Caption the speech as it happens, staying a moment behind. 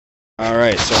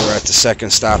Alright, so we're at the second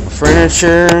stop of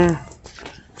furniture.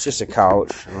 It's just a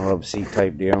couch, a love seat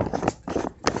type deal.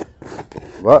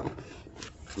 But,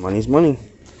 money's money.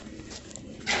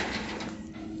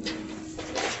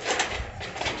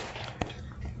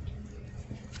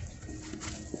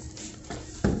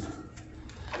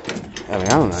 I mean, I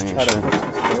don't know. I ain't sure.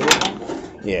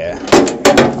 Yeah.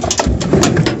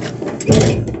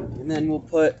 And then we'll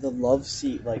put the love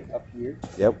seat like up here.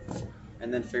 Yep.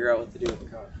 And then figure out what to do with the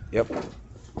couch. Yep.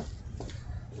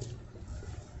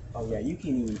 Oh yeah, you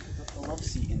can't even pick up the love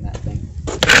seat in that thing.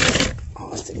 Oh,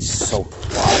 this thing's so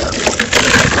water.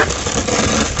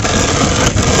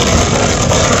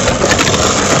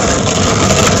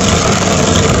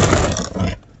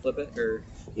 Flip it, or?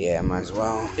 Yeah, might as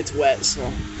well. It's wet, so.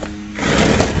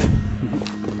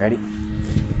 Ready?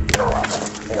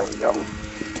 There we go.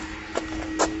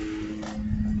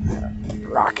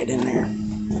 Rock it in there.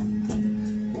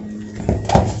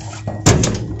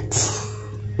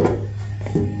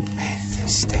 Man,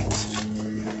 this stinks.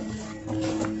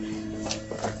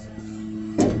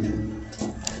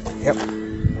 Yep.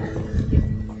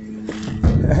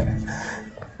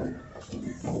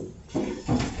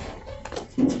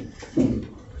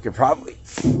 Could probably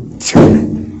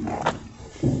turn it.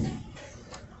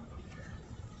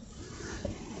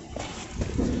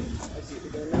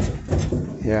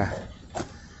 Yeah.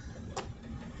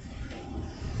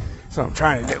 That's what I'm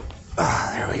trying to do.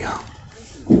 Oh, there we go.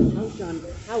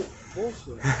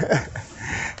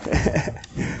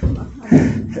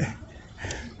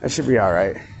 That should be all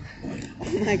right.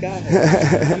 Oh my god.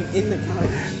 I'm in the couch.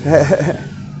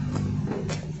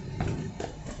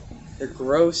 They're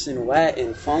gross and wet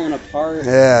and falling apart.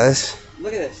 Yeah, this.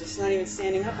 Look at this. It's not even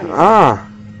standing up anymore. Ah.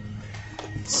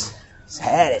 It's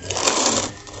had it.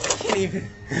 I can't even.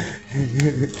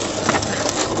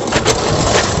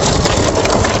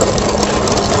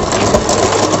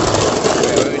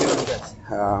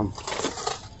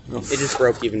 It just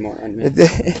broke even more on me.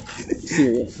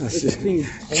 Serious. Let's just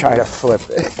try to flip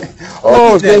it.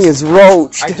 Oh, this thing is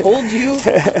roached. I told you.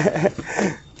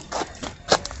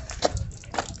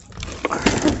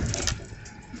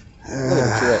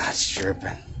 It's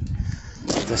dripping.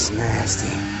 That's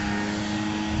nasty.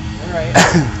 Alright.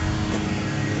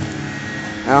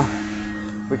 Now,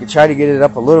 we could try to get it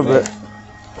up a little bit.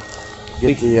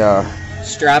 Get the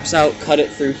straps out, cut it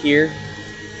through here,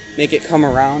 make it come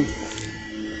around,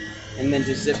 and then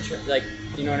just zip, like,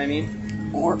 you know what I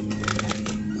mean? Or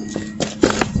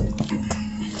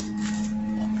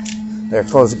there,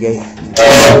 close the gate.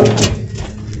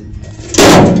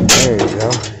 There you go.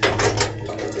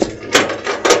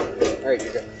 Alright,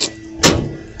 you're good.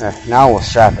 Now we'll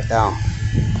strap it down.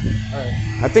 Alright.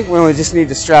 I think we only just need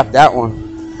to strap that one.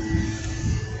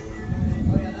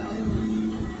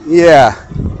 Yeah.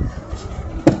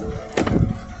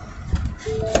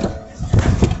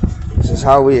 This is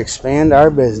how we expand our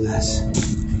business.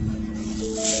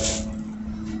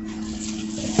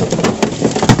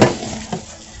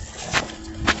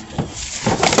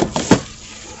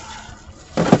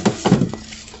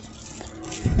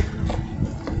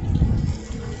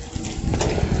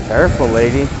 Careful,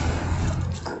 lady.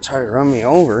 Try to run me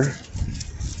over.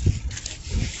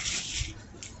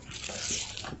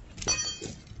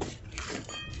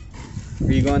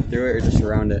 Are you going through it or just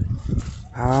around it?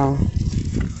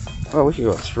 Well, we can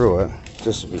go through it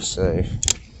just to be safe.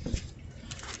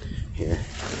 Here.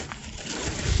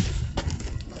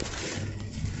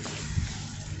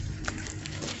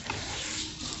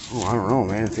 Oh, I don't know,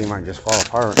 man. They might just fall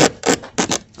apart.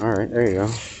 All right, there you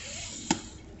go.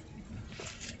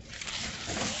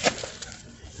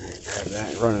 Grab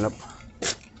that, running up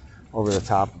over the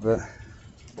top of it.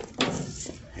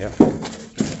 Yep.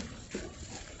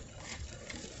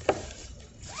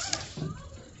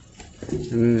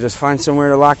 And just find somewhere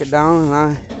to lock it down. And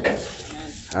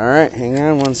all right, hang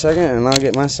on 1 second, and I'll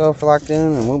get myself locked in,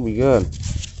 and we'll be good.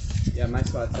 Yeah, my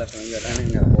spot's definitely good. I don't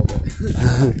even gotta hold it.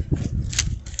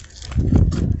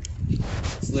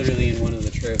 It's literally in one of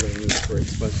the trailer rooms where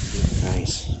it's supposed to be.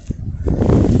 Nice.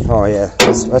 Oh yeah,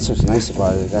 that's what's nice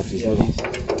about it. It got these little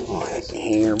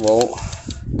hanger bolt.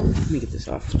 Let me get this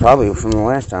off. It's probably from the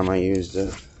last time I used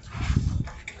it.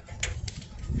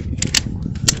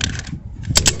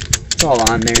 It's all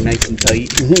on there, nice and tight.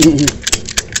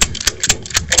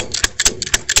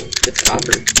 It's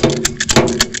copper.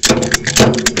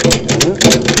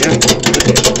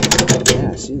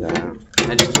 Yeah, I see that.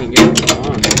 I just can't get it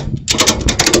on.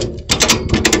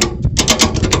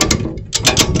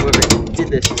 Whoever did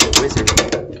this is a wizard.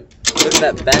 Look at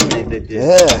that bend they did.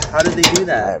 Yeah. How did they do I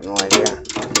that? have no idea.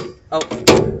 Oh.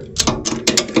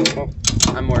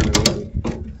 I'm more of a wizard.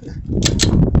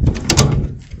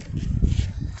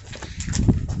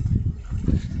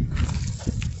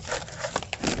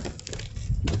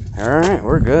 Alright,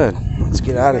 we're good. Let's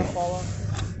get out of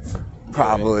here.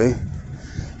 Probably.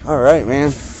 Alright,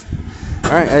 man.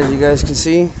 Alright, as you guys can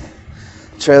see,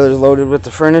 trailer's loaded with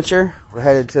the furniture. We're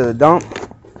headed to the dump.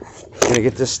 Gonna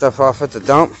get this stuff off at the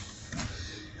dump.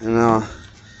 And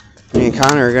me and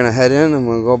Connor are gonna head in and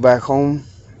we'll go back home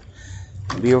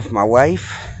and be with my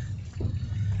wife.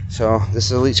 So this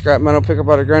is Elite Scrap Metal Pickup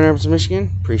out of Grand Rapids, Michigan.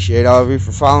 Appreciate all of you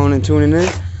for following and tuning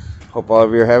in. Hope all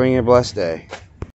of you are having a blessed day.